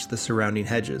touched the surrounding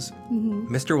hedges.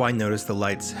 Mr. Y noticed the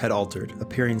lights had altered,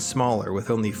 appearing smaller with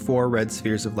only 4 red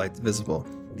spheres of light visible.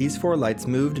 These 4 lights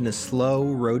moved in a slow,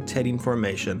 rotating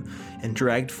formation and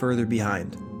dragged further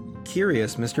behind.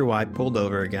 Curious, Mr. Y pulled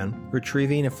over again,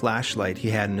 retrieving a flashlight he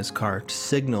had in his car to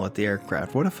signal at the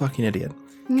aircraft. What a fucking idiot.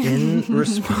 In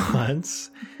response,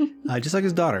 just like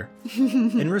his daughter,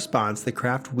 in response, the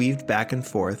craft weaved back and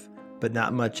forth, but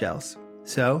not much else.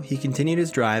 So he continued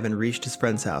his drive and reached his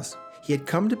friend's house. He had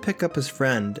come to pick up his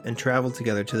friend and traveled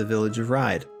together to the village of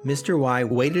Ryde. Mr. Y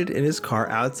waited in his car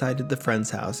outside the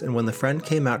friend's house, and when the friend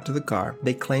came out to the car,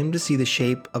 they claimed to see the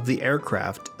shape of the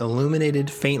aircraft illuminated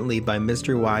faintly by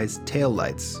Mr. Y's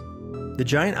taillights. The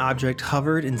giant object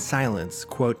hovered in silence,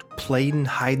 quote, playing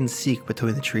hide and seek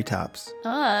between the treetops.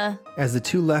 As the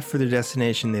two left for their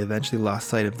destination, they eventually lost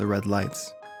sight of the red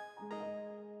lights.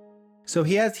 So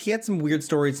he had some weird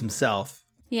stories himself.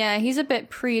 Yeah, he's a bit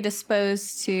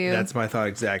predisposed to That's my thought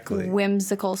exactly.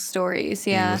 whimsical stories.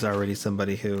 Yeah. He was already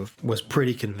somebody who was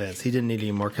pretty convinced. He didn't need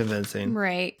any more convincing.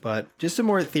 Right. But just some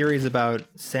more theories about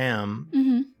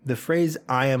Sam. The phrase,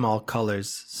 I am all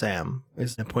colors, Sam,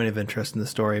 is a point of interest in the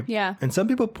story. Yeah. And some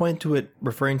people point to it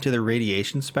referring to the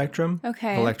radiation spectrum.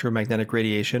 Okay. Electromagnetic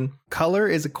radiation. Color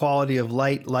is a quality of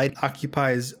light. Light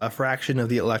occupies a fraction of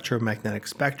the electromagnetic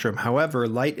spectrum. However,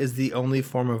 light is the only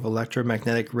form of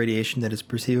electromagnetic radiation that is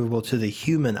perceivable to the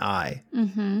human eye.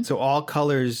 So all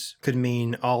colors could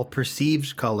mean all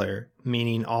perceived color,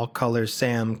 meaning all colors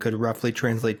Sam could roughly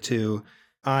translate to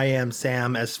I am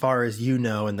Sam as far as you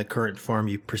know in the current form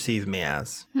you perceive me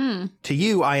as. To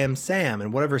you, I am Sam,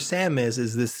 and whatever Sam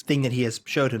is this thing that he has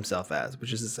showed himself as,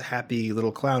 which is this happy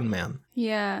little clown man.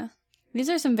 Yeah. These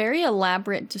are some very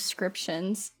elaborate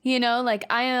descriptions. You know, like,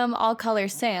 I am all color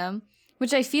Sam,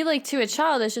 which I feel like to a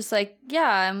child is just like,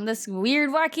 yeah, I'm this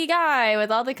weird, wacky guy with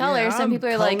all the colors. Some people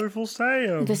are like, Colorful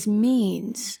Sam. this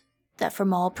means that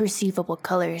from all perceivable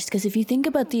colors, because if you think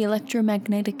about the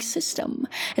electromagnetic system,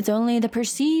 it's only the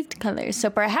perceived colors.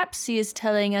 So perhaps he is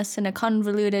telling us in a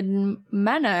convoluted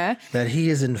manner that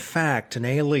he is in fact an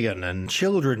alien and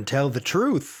children tell the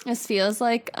truth. This feels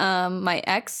like my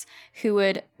ex, who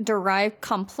would derive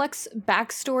complex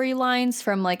backstory lines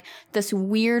from like this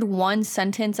weird one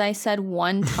sentence I said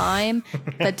one time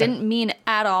that didn't mean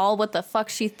at all what the fuck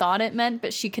she thought it meant,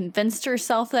 but she convinced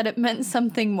herself that it meant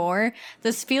something more.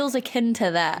 This feels akin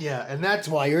to that. Yeah, and that's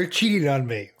why you're cheating on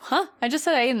me. Huh? I just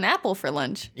said I ate an apple for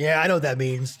lunch. Yeah, I know what that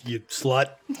means, you slut.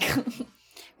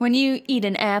 When you eat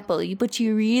an apple, what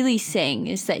you're really saying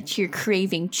is that you're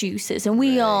craving juices, and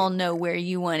we all know where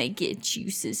you want to get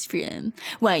juices from.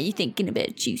 Why are you thinking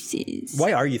about juices?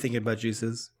 Why are you thinking about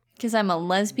juices? Because I'm a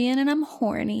lesbian and I'm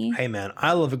horny. Hey man,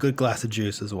 I love a good glass of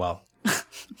juice as well.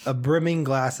 A brimming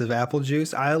glass of apple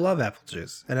juice. I love apple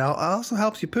juice. And it also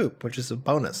helps you poop, which is a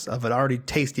bonus of an already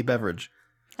tasty beverage.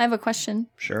 I have a question.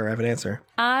 Sure, I have an answer.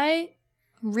 I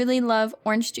really love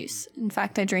orange juice. In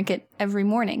fact, I drink it every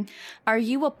morning. Are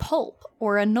you a pulp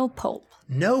or a no pulp?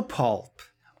 No pulp.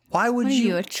 Why would What are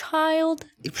you, a child?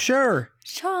 Sure.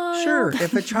 Child. Sure.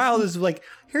 If a child is like,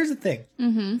 here's the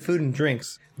thing. Food and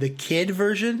drinks. The kid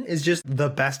version is just the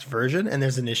best version, and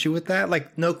there's an issue with that.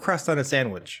 Like, no crust on a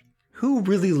sandwich. Who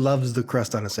really loves the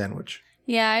crust on a sandwich?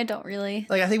 Yeah, I don't really.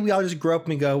 Like, I think we all just grow up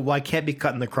and go, well, I can't be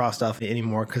cutting the crust off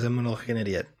anymore because I'm going to look like an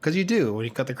idiot. Because you do when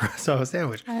you cut the crust off a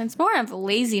sandwich. It's more of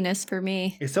laziness for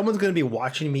me. If someone's going to be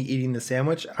watching me eating the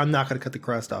sandwich, I'm not going to cut the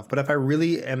crust off. But if I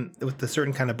really am with a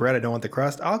certain kind of bread, I don't want the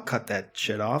crust, I'll cut that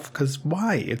shit off. Because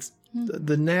why? It's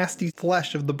the nasty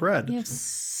flesh of the bread. You have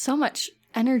so much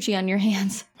energy on your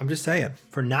hands. I'm just saying,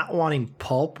 for not wanting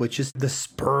pulp, which is the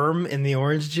sperm in the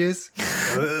orange juice.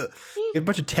 Ugh. You have a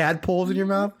bunch of tadpoles in your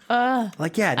mouth.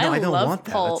 Like, yeah, no, I don't love want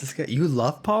that. pulp. That's you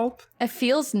love pulp? It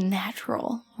feels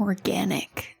natural,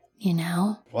 organic, you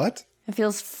know? What? It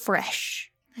feels fresh.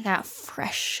 I got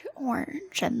fresh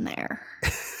orange in there.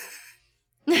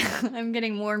 I'm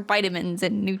getting more vitamins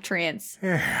and nutrients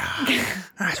Yeah,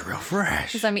 that's real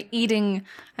fresh. because I'm eating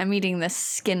the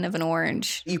skin of an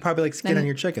orange. You probably like skin on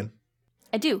your chicken.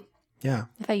 I do. Yeah.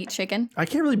 If I eat chicken. I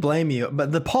can't really blame you,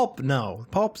 but the pulp, no.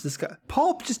 Pulp's disgusting.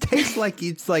 Pulp just tastes like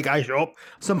it's like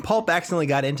some pulp accidentally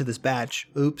got into this batch.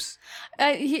 Oops.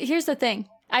 Here's the thing.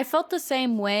 I felt the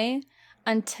same way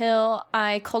until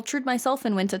I cultured myself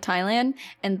and went to Thailand.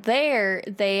 And there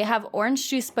they have orange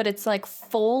juice, but it's like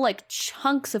full like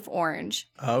chunks of orange.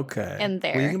 Okay. In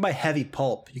there. Well, you can buy heavy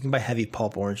pulp. You can buy heavy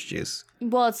pulp orange juice.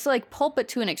 Well, it's like pulp, but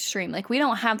to an extreme. Like we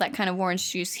don't have that kind of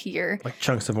orange juice here Like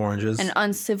chunks of oranges. in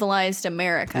uncivilized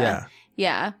America. Yeah.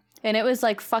 Yeah. And it was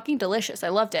like fucking delicious. I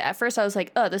loved it. At first I was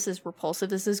like, oh, this is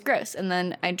repulsive. This is gross. And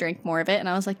then I drank more of it and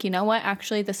I was like, you know what?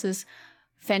 Actually, this is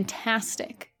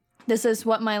fantastic. This is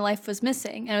what my life was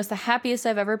missing. And it was the happiest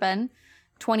I've ever been.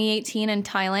 2018 in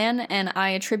Thailand. And I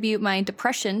attribute my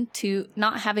depression to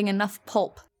not having enough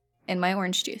pulp in my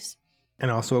orange juice. And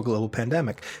also a global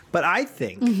pandemic. But I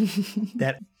think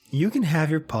that you can have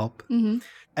your pulp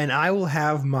and I will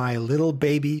have my little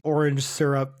baby orange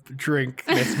syrup drink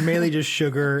that's mainly just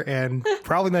sugar and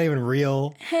probably not even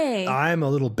real. Hey. I'm a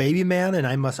little baby man and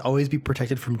I must always be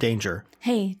protected from danger.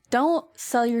 Hey, don't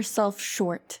sell yourself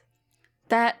short.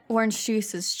 That orange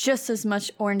juice is just as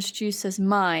much orange juice as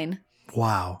mine.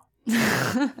 Wow.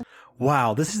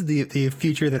 Wow, this is the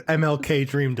future that MLK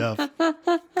dreamed of.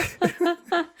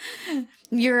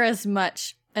 You're as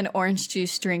much an orange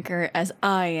juice drinker as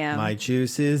I am. My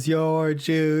juice is your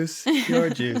juice. Your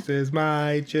juice is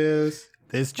my juice.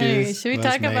 This Hey, juice should we was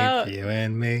talk made about- for you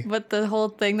and me. What the whole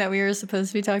thing that we were supposed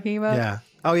to be talking about? Yeah.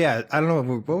 Oh, yeah. I don't know.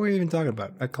 What were we even talking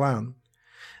about? A clown.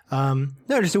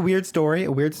 No, just a weird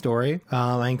story.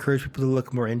 I encourage people to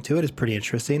look more into it. It's pretty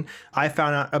interesting. I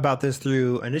found out about this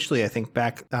through initially, I think,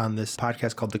 back on this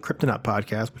podcast called the Kryptonaut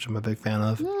Podcast, which I'm a big fan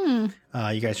of.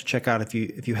 You guys should check out if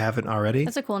you haven't already.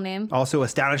 That's a cool name. Also,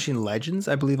 Astonishing Legends,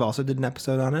 I believe, also did an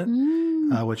episode on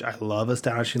it, which I love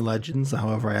Astonishing Legends.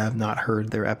 However, I have not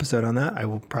heard their episode on that.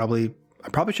 I probably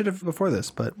should have before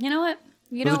this, but You know what?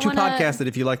 You those are don't two want podcasts that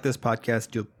if you like this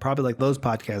podcast, you'll probably like those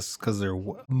podcasts because they're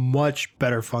much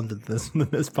better funded than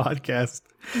this podcast.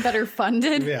 better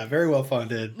funded. Yeah, very well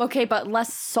funded. Okay, but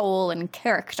less soul and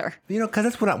character. You know, because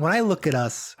that's when I look at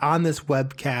us on this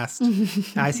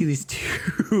webcast, I see these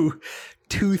two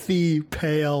toothy,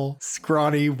 pale,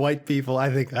 scrawny white people. I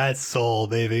think that's soul,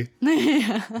 baby.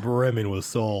 Brimming with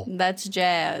soul. That's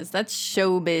jazz. That's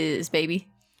showbiz, baby.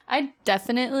 I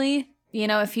definitely, you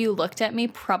know, if you looked at me,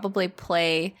 probably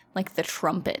play like the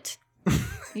trumpet.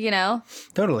 You know?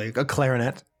 Totally. A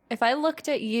clarinet. If I looked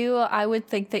at you, I would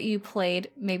think that you played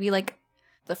maybe like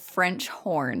the French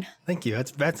horn. Thank you.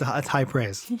 That's high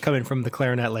praise coming from the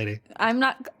clarinet lady. I'm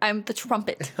the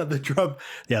trumpet. The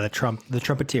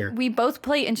trumpeteer. We both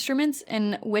play instruments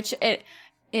in which it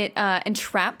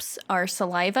entraps our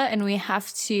saliva and we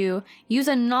have to use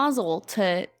a nozzle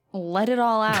to let it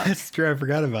all out. That's true. I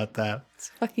forgot about that. It's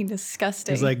fucking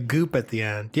disgusting. There's like goop at the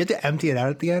end. Do you have to empty it out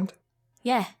at the end?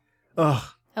 Yeah. Ugh.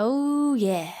 Oh,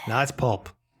 yeah. Now it's pulp.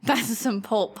 That's some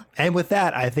pulp. And with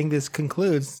that, I think this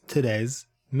concludes today's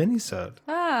minisode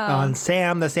on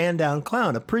Sam the Sandown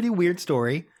Clown. A pretty weird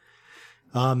story.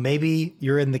 Maybe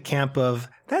you're in the camp of,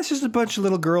 that's just a bunch of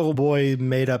little girl boy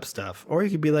made up stuff. Or you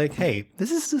could be like, hey,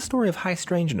 this is a story of high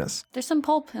strangeness. There's some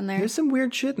pulp in there. There's some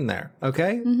weird shit in there,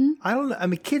 okay? I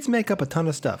mean, kids make up a ton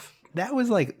of stuff. That was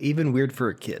like even weird for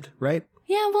a kid, right?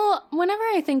 Yeah, well, whenever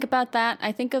I think about that,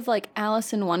 I think of like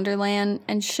Alice in Wonderland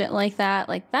and shit like that.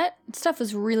 Like that stuff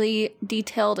is really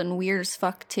detailed and weird as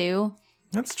fuck too.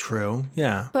 That's true.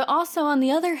 Yeah. But also on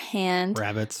the other hand,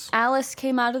 Rabbits. Alice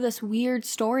came out of this weird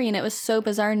story and it was so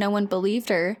bizarre no one believed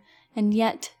her. And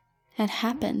yet it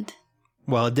happened.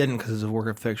 Well, it didn't because it's a work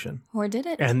of fiction. Or did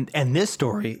it? And this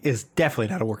story is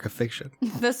definitely not a work of fiction.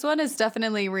 This one is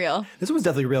definitely real. This one's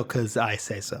definitely real because I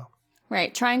say so.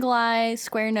 Right. Triangle eye,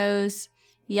 square nose,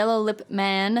 yellow lip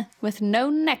man with no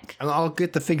neck. And I'll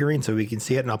get the figurine so we can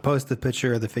see it, and I'll post the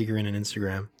picture of the figurine on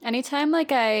Instagram. Anytime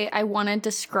like I want to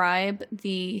describe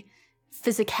the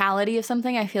physicality of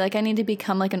something, I feel like I need to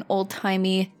become like an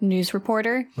old-timey news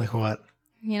reporter. Like what?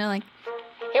 You know, like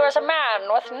He was a man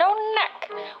with no neck,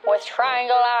 with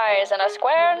triangle eyes and a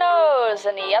square nose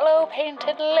and yellow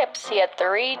painted lips. He had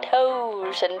 3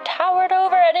 toes and towered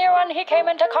over anyone he came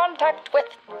into contact with.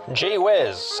 Gee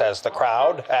whiz, says the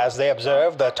crowd, as they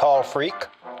observe the tall freak.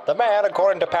 The man,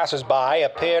 according to passers-by,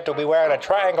 appeared to be wearing a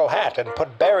triangle hat and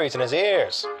put berries in his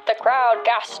ears. The crowd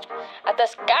gasped at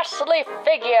this ghastly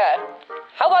figure.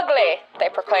 How ugly, they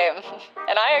proclaim.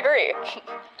 And I agree.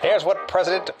 Here's what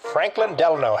President Franklin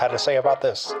Delano had to say about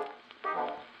this.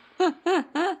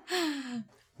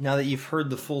 Now that you've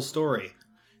heard the full story,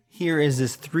 here is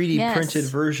this 3D printed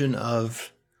version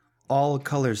of All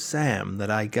Colors Sam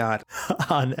that I got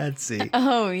on Etsy.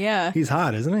 Oh, yeah. He's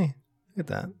hot, isn't he? Look at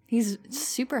that. He's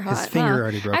super hot. His finger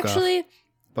already broke off.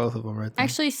 Both of them right there.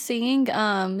 Actually, seeing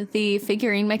the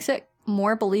figurine makes it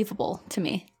more believable to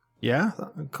me. Yeah?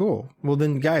 Cool. Well,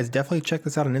 then, guys, definitely check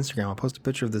this out on Instagram. I'll post a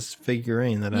picture of this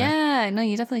figurine that Yeah, no,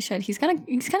 you definitely should. He's kind of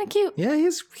cute. Yeah,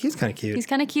 he's kind of cute. He's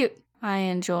kind of cute. I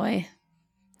enjoy.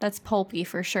 That's pulpy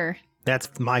for sure.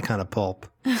 That's my kind of pulp.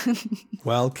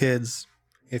 Well, kids,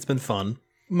 it's been fun.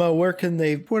 Mo, what are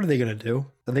they going to do?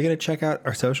 Are they going to check out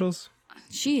our socials?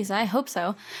 Jeez, I hope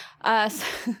so.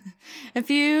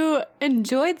 If you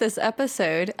enjoyed this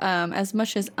episode as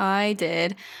much as I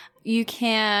did, you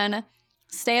can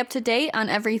stay up to date on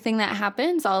everything that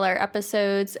happens, all our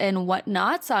episodes and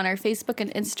whatnots on our Facebook and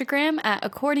Instagram at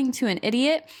According to an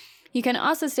Idiot. You can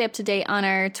also stay up to date on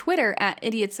our Twitter at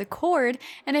Idiots Accord.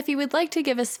 And if you would like to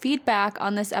give us feedback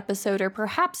on this episode or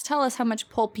perhaps tell us how much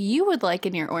pulp you would like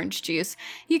in your orange juice,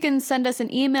 you can send us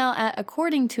an email at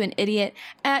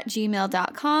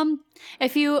accordingtoanidiot@gmail.com.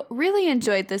 If you really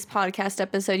enjoyed this podcast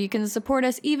episode, you can support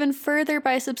us even further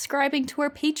by subscribing to our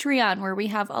Patreon, where we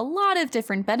have a lot of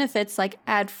different benefits like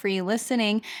ad-free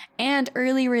listening and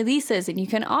early releases. And you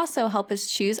can also help us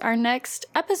choose our next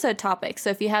episode topic.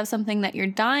 So if you have something that you're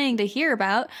dying to hear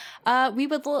about, we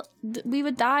would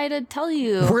die to tell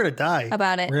you. We're gonna die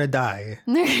about it. We're gonna die.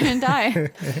 They're gonna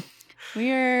die. We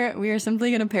are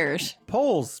simply gonna perish.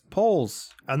 Polls.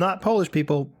 Not Polish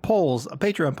people. Polls.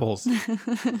 Patreon polls.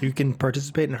 You can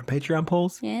participate in our Patreon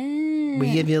polls. Yeah.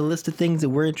 We give you a list of things that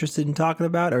we're interested in talking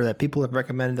about or that people have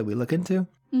recommended that we look into.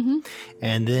 Mm-hmm.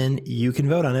 And then you can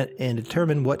vote on it and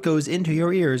determine what goes into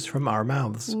your ears from our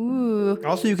mouths. Ooh.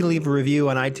 Also, you can leave a review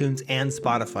on iTunes and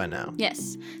Spotify now.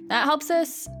 Yes. That helps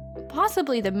us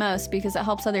possibly the most because it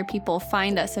helps other people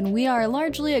find us. And we are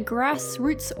largely a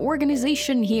grassroots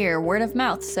organization here, word of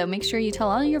mouth. So make sure you tell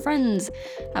all your friends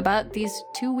about these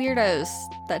 2 weirdos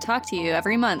that talk to you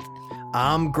every month.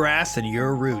 I'm Grass and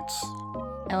you're Roots.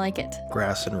 I like it.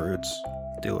 Grass and Roots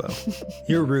duo.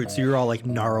 You're Roots. You're all like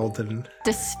gnarled and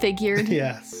disfigured.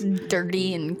 Yes.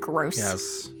 Dirty and gross.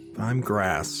 Yes. I'm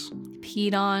Grass.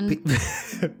 Peed on.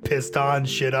 Pissed on,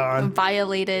 shit on.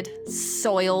 Violated.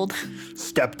 Soiled.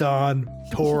 Stepped on.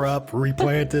 Tore up.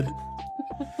 Replanted.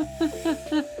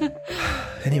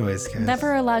 Anyways, guys.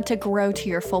 Never allowed to grow to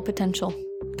your full potential.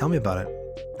 Tell me about it.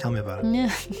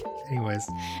 Yeah. Anyways.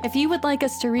 If you would like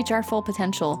us to reach our full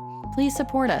potential, please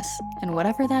support us, and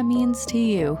whatever that means to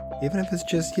you. Even if it's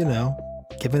just,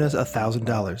 giving us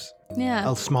 $1,000.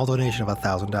 Yeah. A small donation of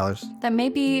 $1,000. That may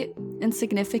be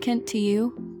insignificant to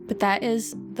you, but that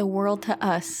is the world to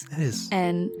us. It is.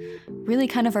 And really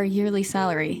kind of our yearly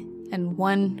salary and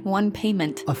one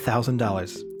payment.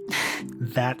 $1,000.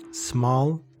 That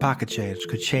small pocket change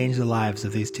could change the lives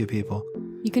of these 2 people.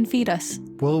 You can feed us.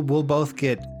 We'll both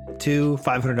get 2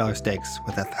 $500 steaks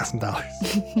with that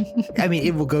 $1,000. I mean,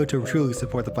 it will go to truly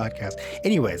support the podcast.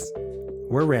 Anyways,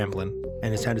 we're rambling,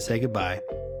 and it's time to say goodbye.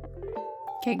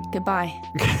 Okay, goodbye.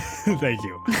 Thank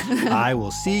you. I will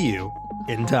see you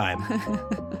in time.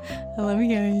 I love you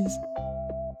guys.